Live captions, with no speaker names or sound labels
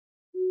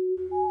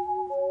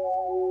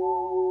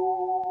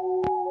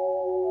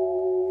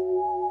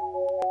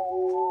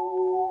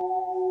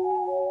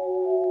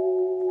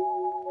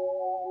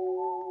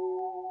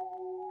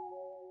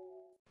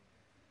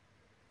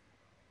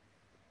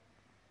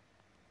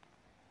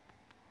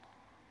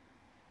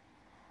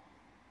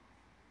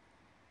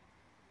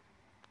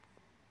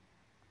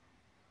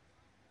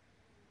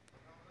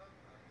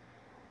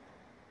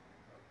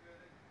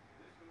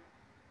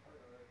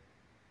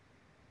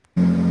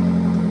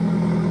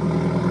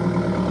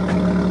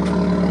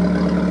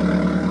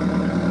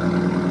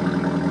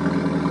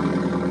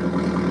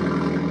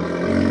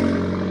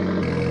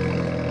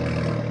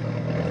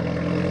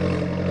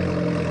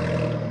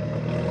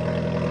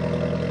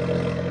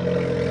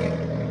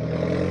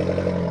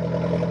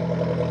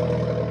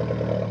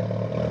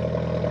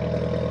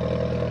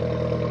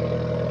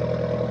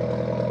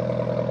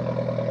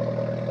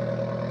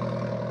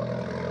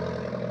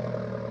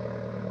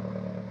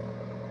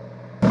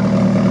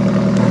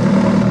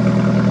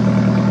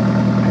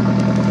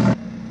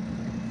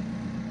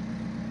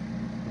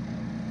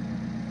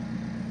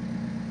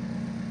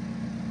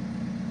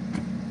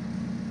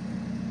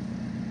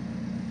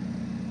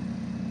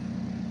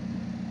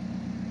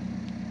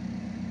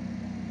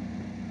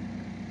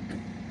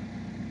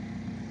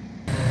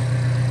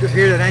Just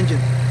hear that engine.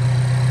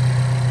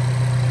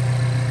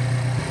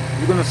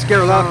 You're gonna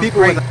scare a lot of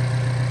people with it.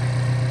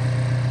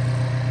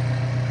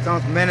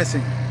 Sounds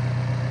menacing.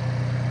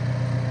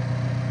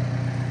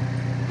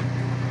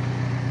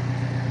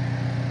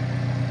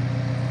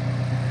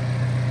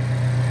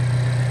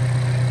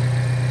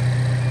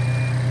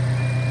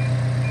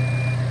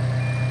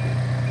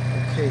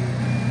 Okay.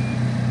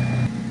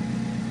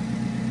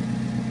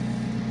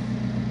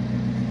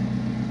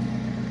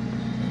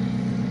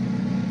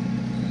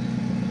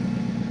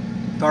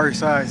 Tire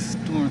size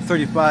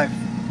 235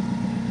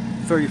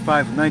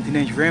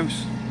 19-inch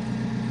rims,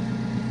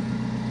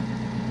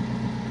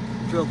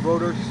 drilled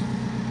rotors,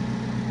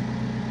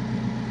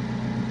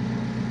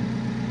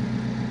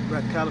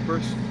 red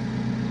calipers,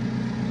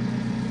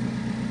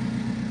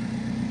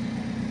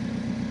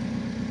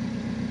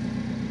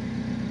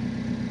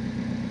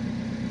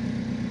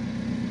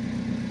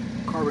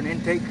 carbon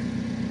intake,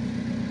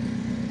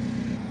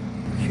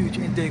 huge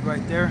intake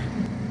right there.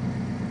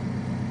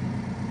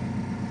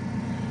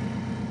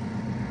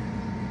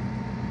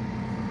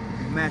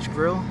 Match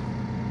grill.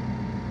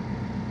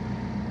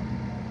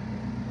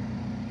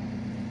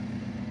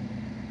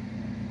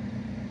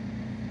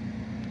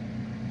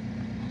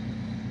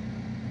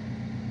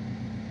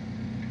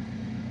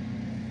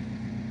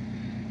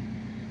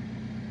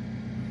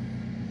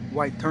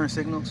 White turn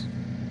signals.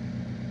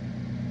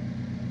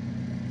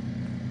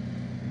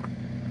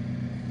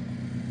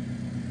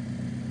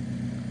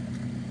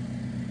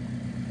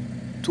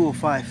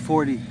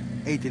 .205/40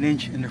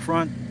 18-inch in the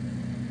front.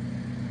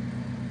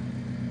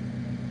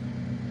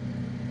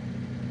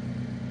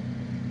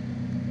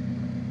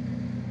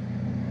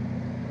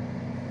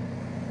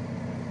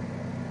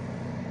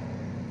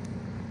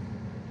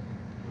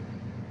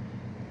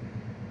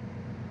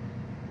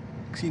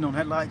 Xenon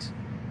headlights,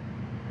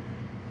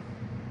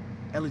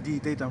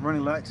 LED daytime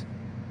running lights,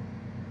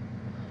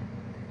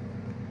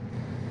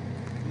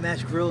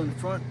 match grille in the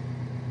front,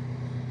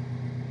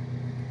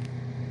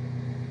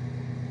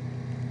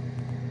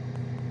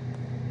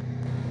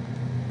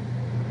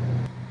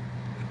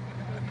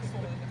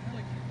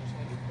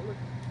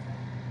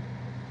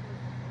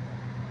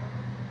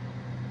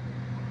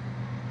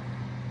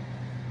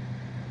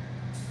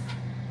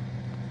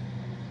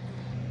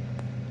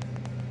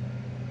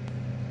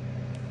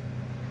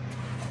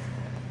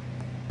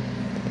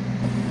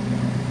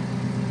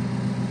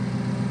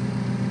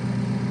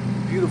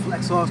 beautiful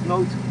exhaust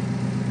note,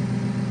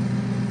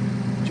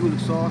 dual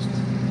exhaust,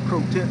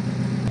 pro tip,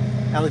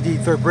 LED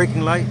third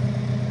braking light,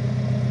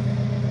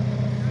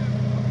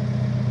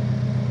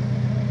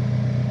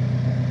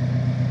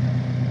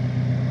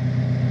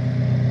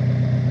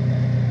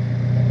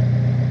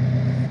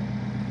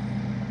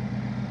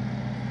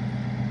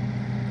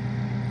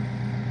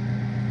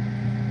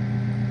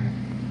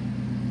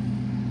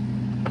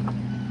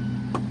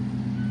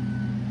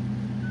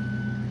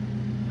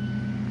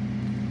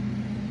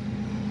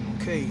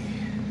 okay.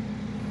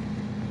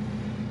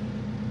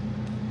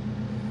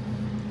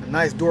 A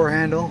nice door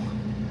handle.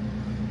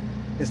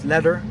 It's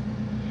leather.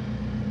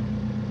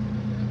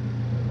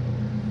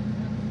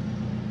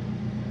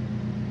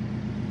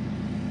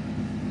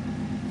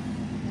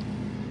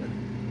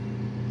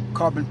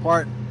 Carbon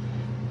part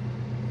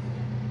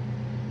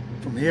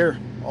from here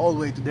all the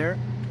way to there.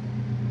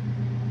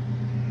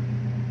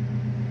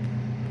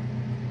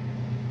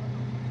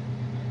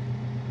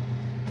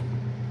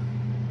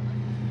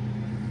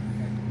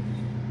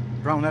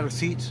 Brown leather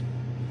seats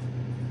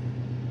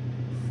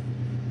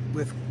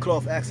with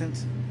cloth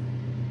accents.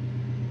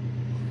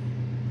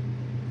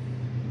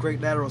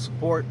 Great lateral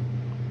support,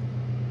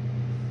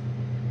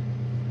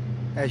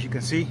 as you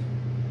can see.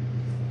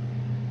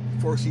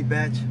 4C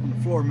badge on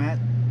the floor mat.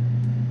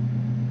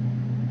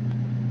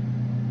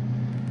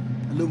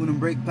 Aluminum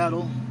brake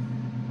pedal,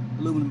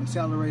 aluminum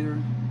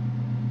accelerator.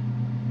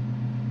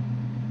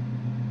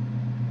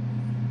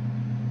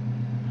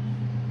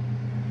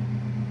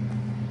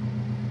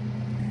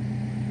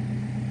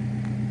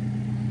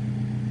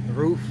 The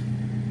roof,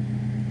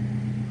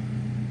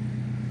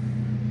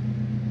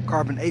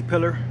 carbon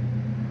A-pillar,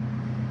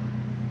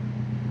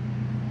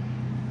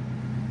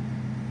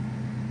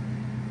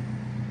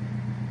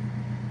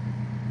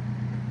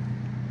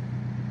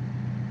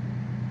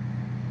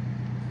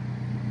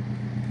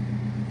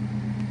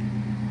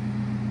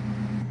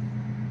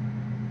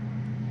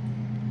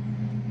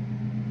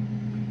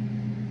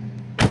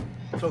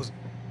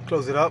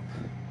 close it up.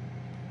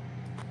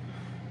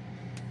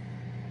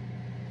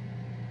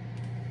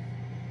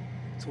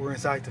 So we're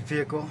inside the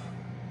vehicle.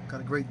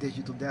 Got a great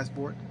digital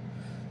dashboard.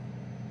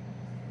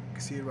 You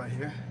can see it right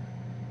here.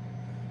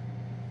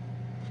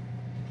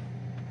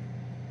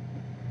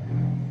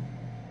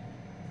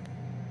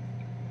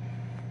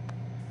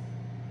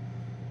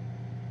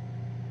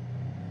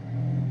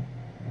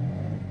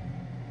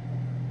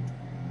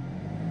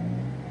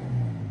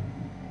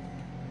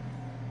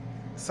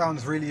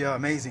 Sounds really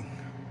amazing.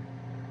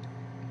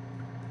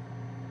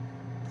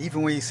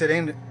 Even when you're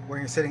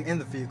sitting in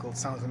the vehicle, it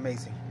sounds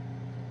amazing.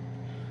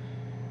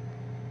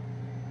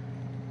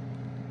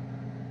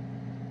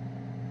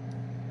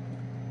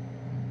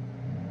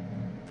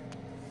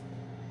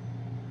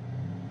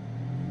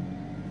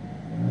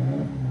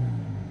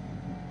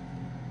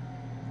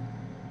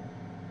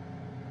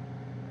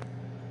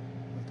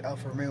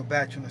 Alfa Romeo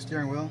badge on the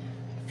steering wheel,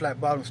 flat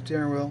bottom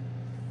steering wheel,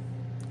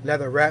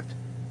 leather wrapped.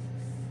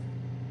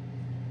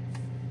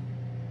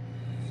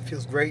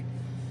 Feels great.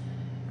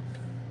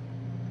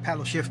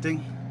 Paddle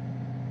shifting,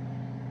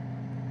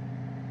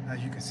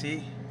 as you can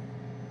see.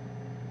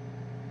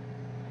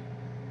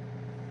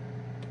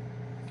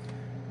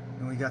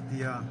 And we got the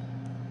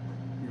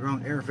your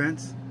own air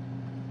vents,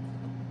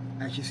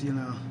 as you see in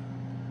the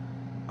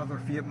other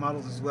Fiat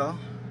models as well,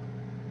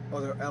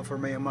 other Alfa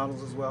Romeo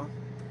models as well.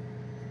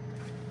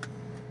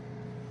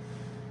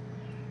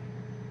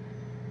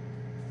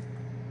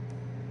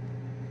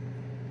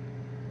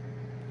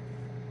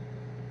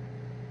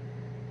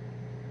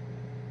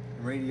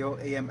 Radio,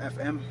 AM,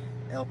 FM,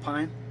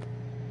 Alpine.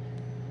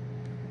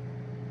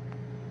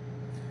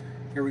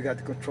 Here we got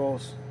the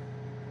controls.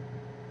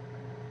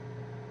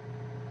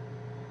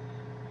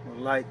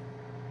 Light,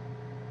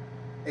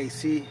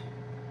 AC,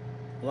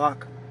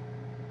 lock,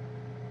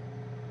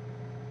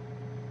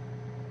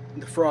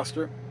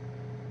 defroster,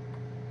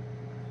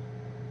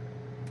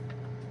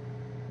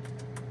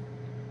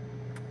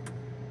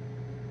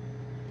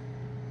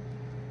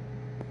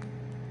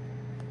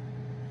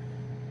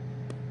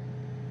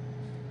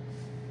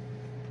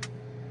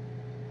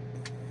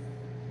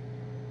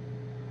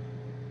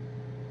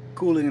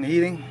 cooling and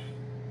heating.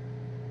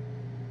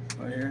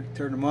 Right here,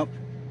 turn them up.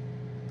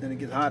 Then it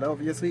gets hot,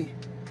 obviously.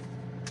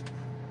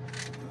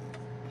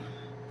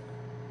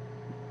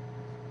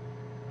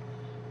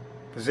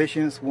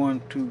 Positions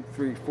 1, 2,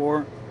 3,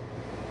 4.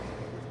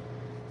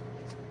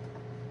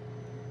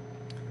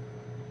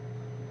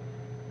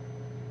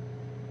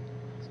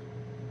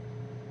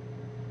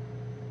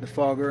 The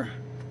fogger,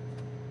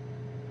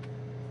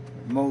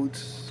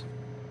 modes,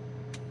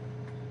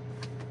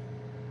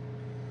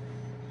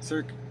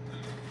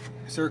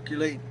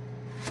 circulate.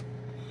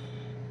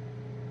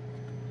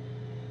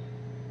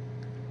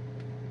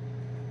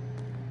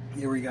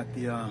 Here we got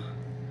the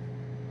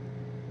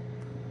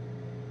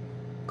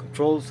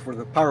controls for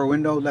the power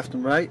window, left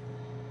and right.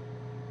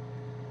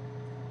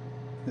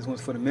 This one's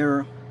for the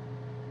mirror.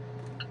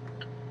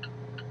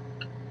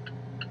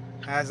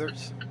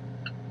 Hazards.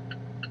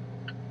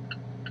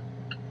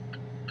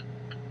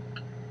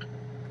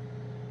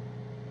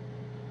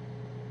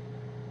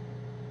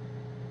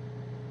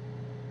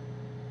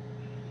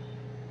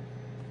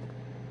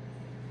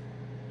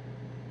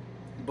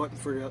 Button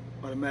for the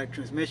automatic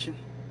transmission.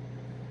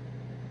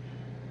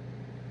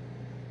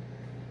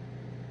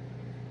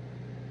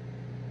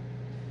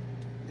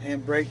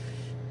 Handbrake.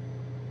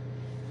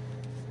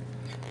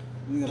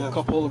 We got a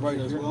cup holder right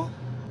as well.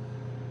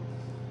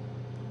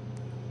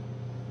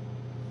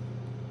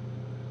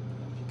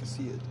 If you can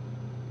see it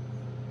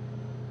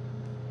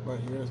right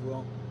here as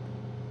well.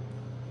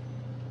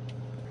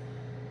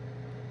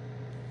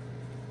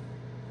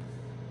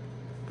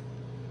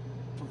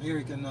 From here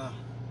you can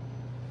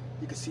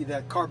see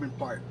that carbon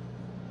part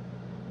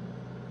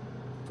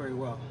very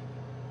well.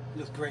 It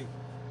looks great.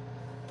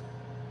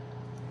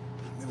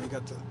 Then we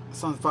got the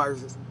sun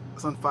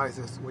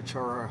visors, which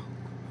are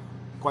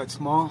quite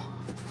small.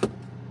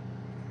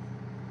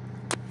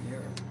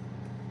 Here.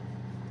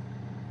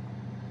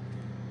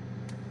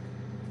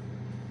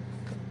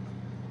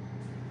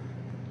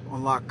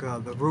 Unlock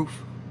the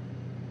roof.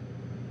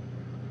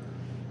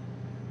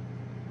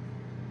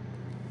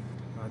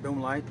 Dome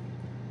light.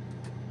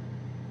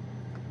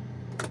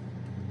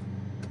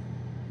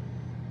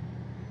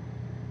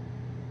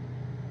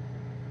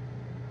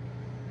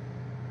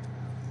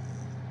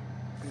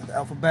 The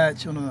Alfa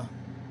badge on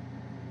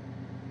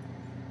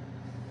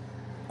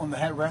the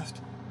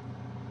headrest.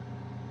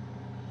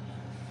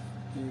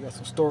 Here you got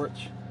some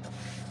storage.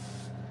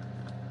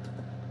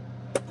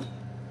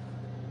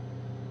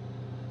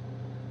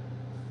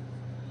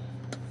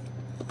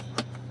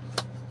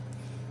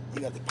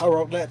 You got the power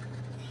outlet.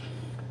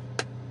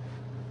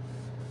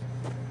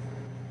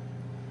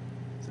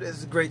 So this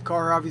is a great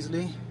car,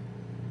 obviously.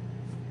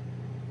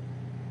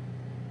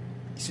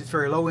 It sits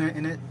very low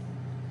in it,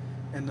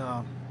 and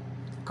the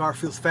car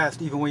feels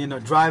fast even when you're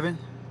not driving.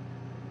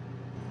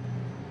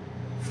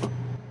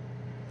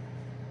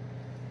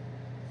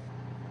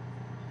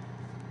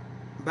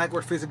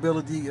 Backward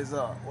visibility is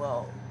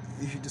well,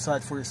 you should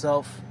decide for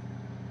yourself.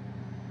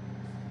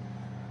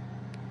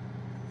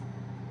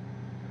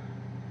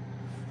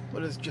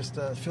 But it's just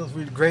feels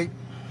really great.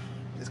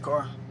 This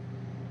car,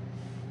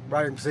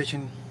 riding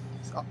position,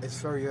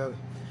 it's very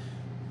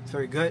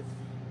good.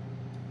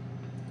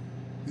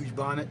 Huge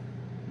bonnet.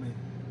 I mean,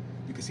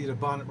 you can see the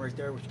bonnet right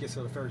there, which gives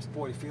it a very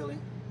sporty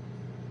feeling.